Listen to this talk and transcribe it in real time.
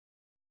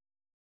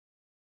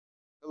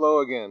Hello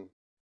again.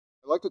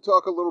 I'd like to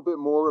talk a little bit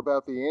more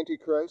about the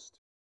Antichrist,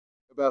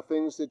 about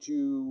things that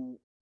you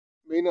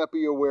may not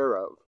be aware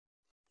of.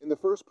 In the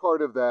first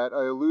part of that,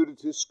 I alluded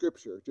to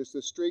Scripture, just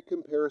a straight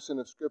comparison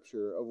of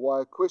Scripture of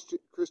why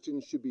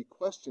Christians should be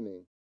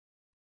questioning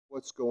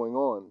what's going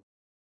on.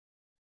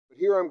 But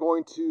here I'm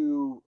going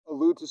to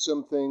allude to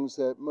some things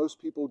that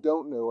most people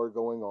don't know are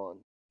going on.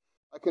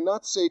 I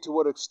cannot say to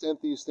what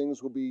extent these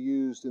things will be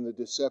used in the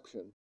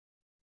deception,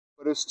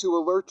 but it's to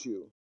alert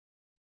you,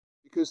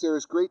 because there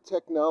is great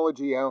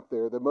technology out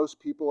there that most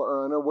people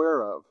are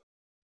unaware of,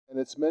 and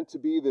it's meant to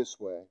be this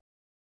way.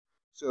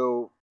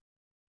 So,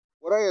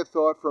 what I had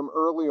thought from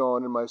early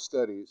on in my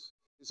studies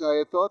is I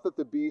had thought that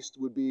the beast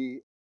would be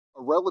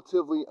a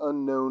relatively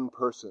unknown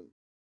person.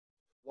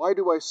 Why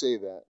do I say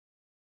that?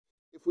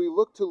 If we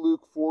look to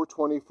Luke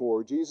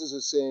 4:24, Jesus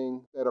is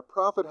saying that a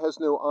prophet has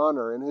no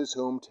honor in his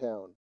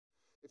hometown.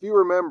 If you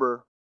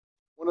remember,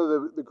 one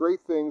of the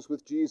great things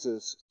with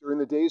Jesus during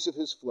the days of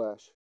his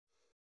flesh,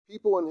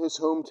 people in his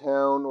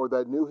hometown or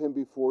that knew him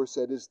before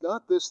said, "Is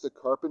not this the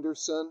carpenter's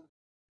son?"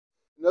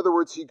 In other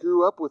words, he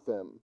grew up with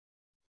them.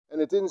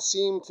 And it didn't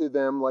seem to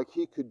them like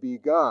he could be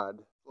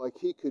God, like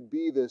he could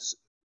be this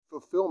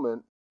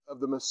fulfillment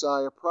of the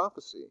Messiah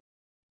prophecy.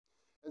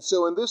 And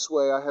so in this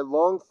way, I had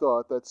long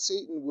thought that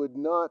Satan would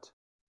not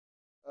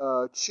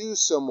choose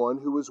someone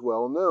who was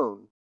well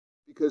known,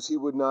 because he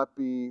would not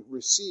be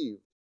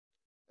received.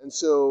 And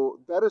so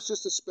that is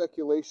just a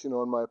speculation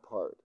on my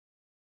part.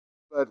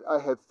 But I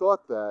had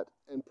thought that,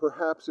 and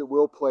perhaps it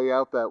will play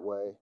out that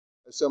way,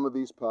 as some of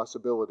these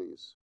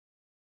possibilities.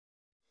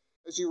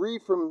 As you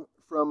read from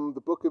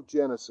the book of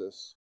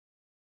Genesis,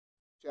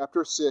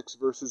 chapter 6,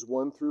 verses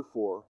 1 through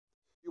 4,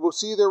 you will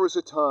see there was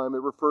a time,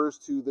 it refers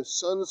to the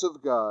sons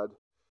of God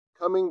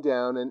coming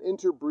down and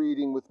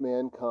interbreeding with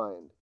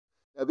mankind.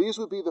 Now these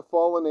would be the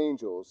fallen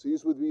angels.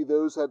 These would be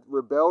those that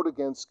rebelled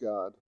against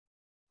God.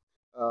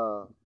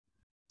 A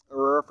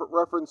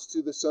reference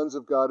to the sons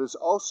of God is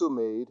also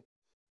made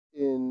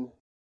in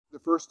the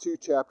first two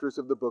chapters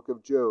of the book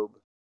of Job.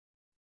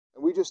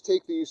 And we just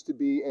take these to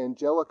be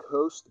angelic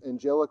hosts,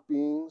 angelic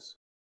beings.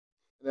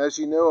 And as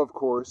you know, of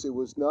course, it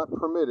was not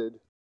permitted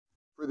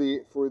for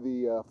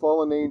the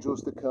fallen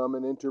angels to come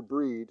and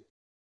interbreed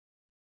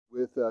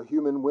with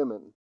human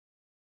women.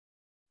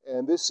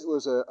 And this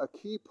was a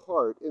key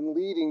part in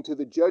leading to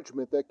the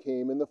judgment that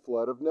came in the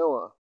flood of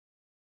Noah.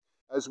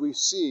 As we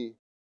see,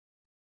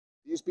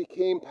 these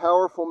became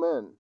powerful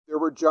men. There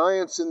were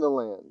giants in the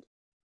land,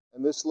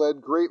 and this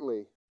led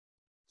greatly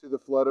to the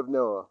flood of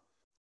Noah.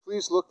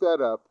 Please look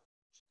that up.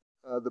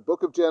 The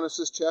book of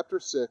Genesis, chapter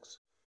 6,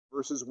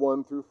 verses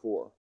 1 through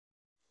 4.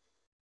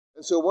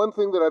 And so one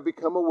thing that I've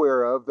become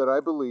aware of, that I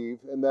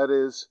believe, and that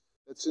is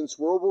that since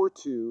World War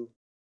II,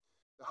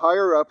 the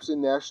higher-ups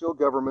in national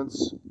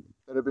governments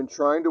that have been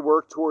trying to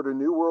work toward a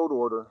new world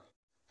order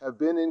have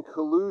been in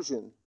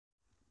collusion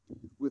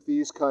with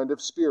these kind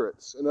of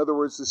spirits. In other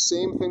words, the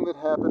same thing that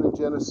happened in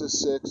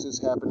Genesis 6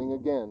 is happening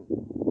again.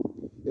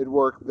 It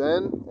worked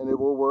then, and it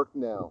will work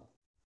now.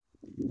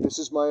 This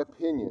is my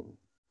opinion.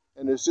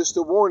 And it's just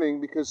a warning,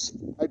 because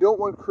I don't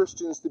want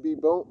Christians to be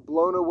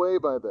blown away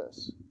by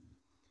this.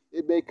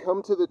 It may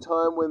come to the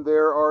time when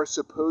there are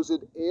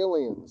supposed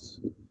aliens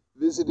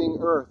visiting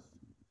Earth,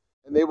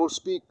 and they will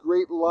speak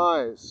great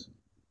lies.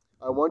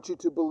 I want you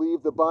to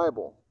believe the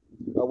Bible.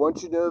 I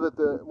want you to know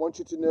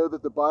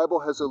that the Bible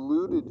has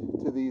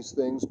alluded to these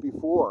things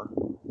before,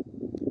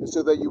 and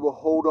so that you will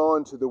hold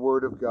on to the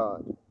Word of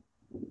God.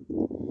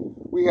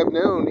 We have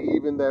known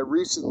even that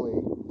recently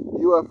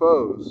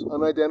UFOs,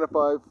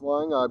 unidentified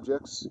flying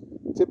objects,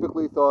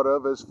 typically thought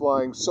of as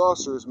flying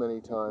saucers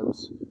many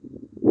times,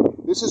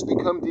 this has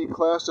become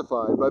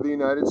declassified by the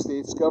United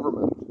States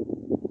government,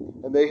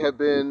 and they have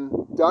been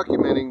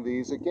documenting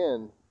these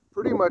again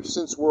pretty much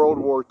since World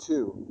War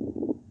II.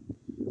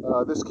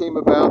 This came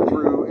about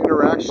through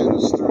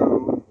interactions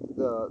through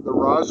the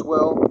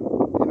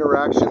Roswell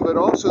interaction, but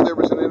also there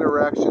was an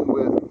interaction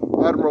with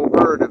Admiral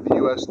Byrd of the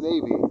U.S.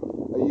 Navy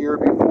a year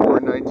before,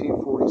 in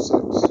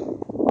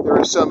 1946. There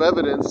is some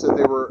evidence that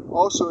they were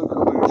also in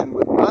collusion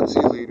with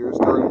Nazi leaders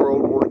during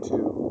World War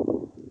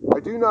II. I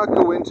do not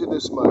go into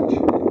this much.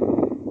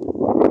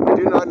 I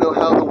do not know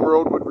how the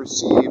world would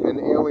receive an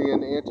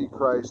alien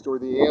Antichrist or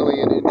the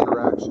alien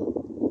interaction.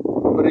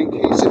 But in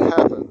case it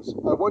happens,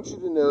 I want you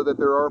to know that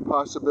there are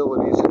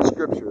possibilities in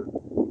Scripture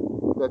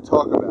that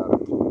talk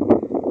about it.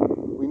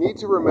 We need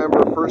to remember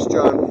 1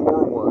 John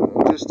 4:1,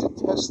 and just to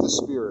test the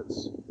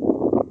spirits,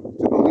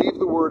 to believe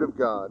the Word of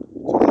God,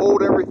 to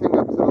hold everything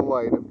up to the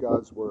light of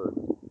God's Word.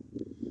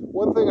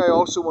 One thing I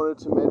also wanted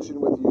to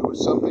mention with you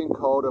was something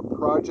called a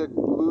Project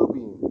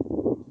Bluebeam.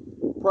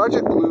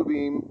 Project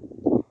Bluebeam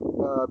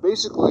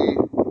basically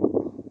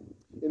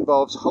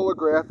involves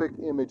holographic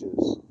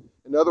images.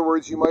 In other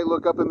words, you might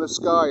look up in the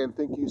sky and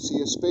think you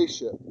see a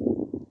spaceship.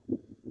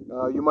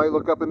 You might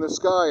look up in the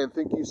sky and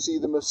think you see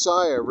the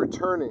Messiah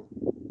returning.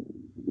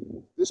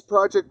 This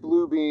Project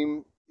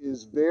Bluebeam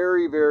is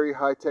very, very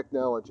high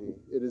technology.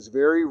 It is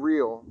very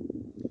real.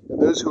 And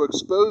those who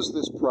expose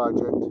this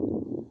project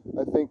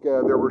I think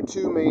there were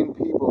two main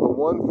people. The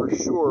one for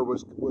sure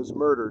was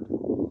murdered.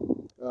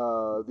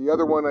 The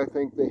other one, I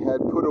think they had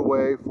put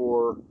away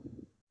for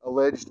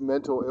alleged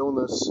mental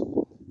illness.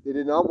 They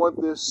did not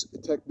want this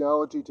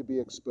technology to be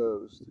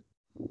exposed.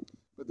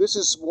 But this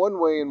is one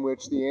way in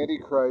which the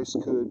Antichrist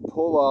could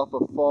pull off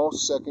a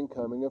false second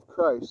coming of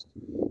Christ.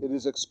 It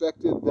is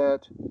expected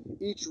that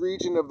each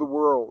region of the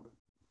world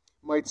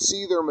might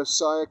see their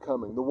Messiah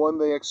coming, the one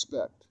they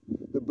expect.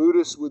 The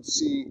Buddhists would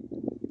see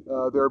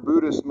their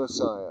Buddhist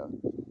Messiah.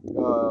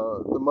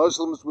 The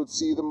Muslims would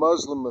see the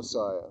Muslim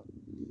Messiah.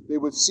 They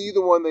would see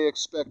the one they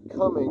expect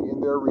coming in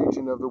their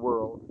region of the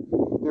world.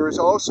 There is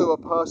also a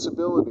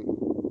possibility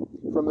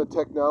from the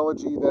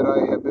technology that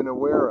I have been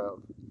aware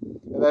of,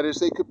 and that is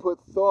they could put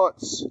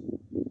thoughts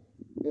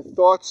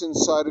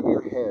inside of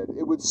your head.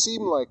 It would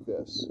seem like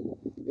this.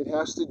 It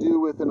has to do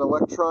with an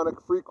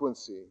electronic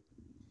frequency,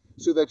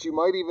 so that you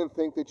might even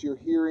think that you're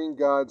hearing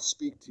God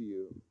speak to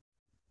you.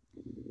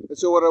 And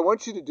so what I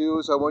want you to do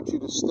is I want you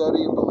to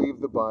study and believe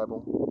the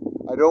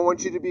Bible. I don't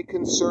want you to be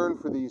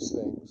concerned for these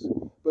things,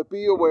 but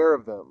be aware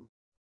of them.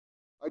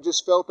 I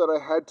just felt that I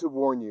had to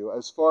warn you,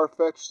 as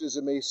far-fetched as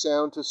it may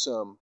sound to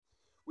some.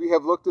 We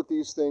have looked at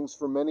these things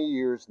for many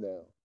years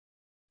now.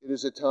 It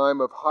is a time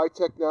of high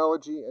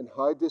technology and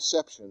high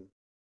deception,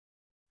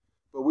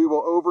 but we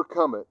will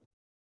overcome it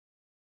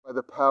by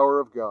the power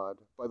of God,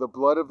 by the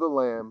blood of the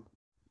Lamb,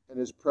 and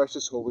His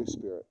precious Holy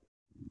Spirit.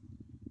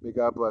 May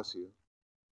God bless you.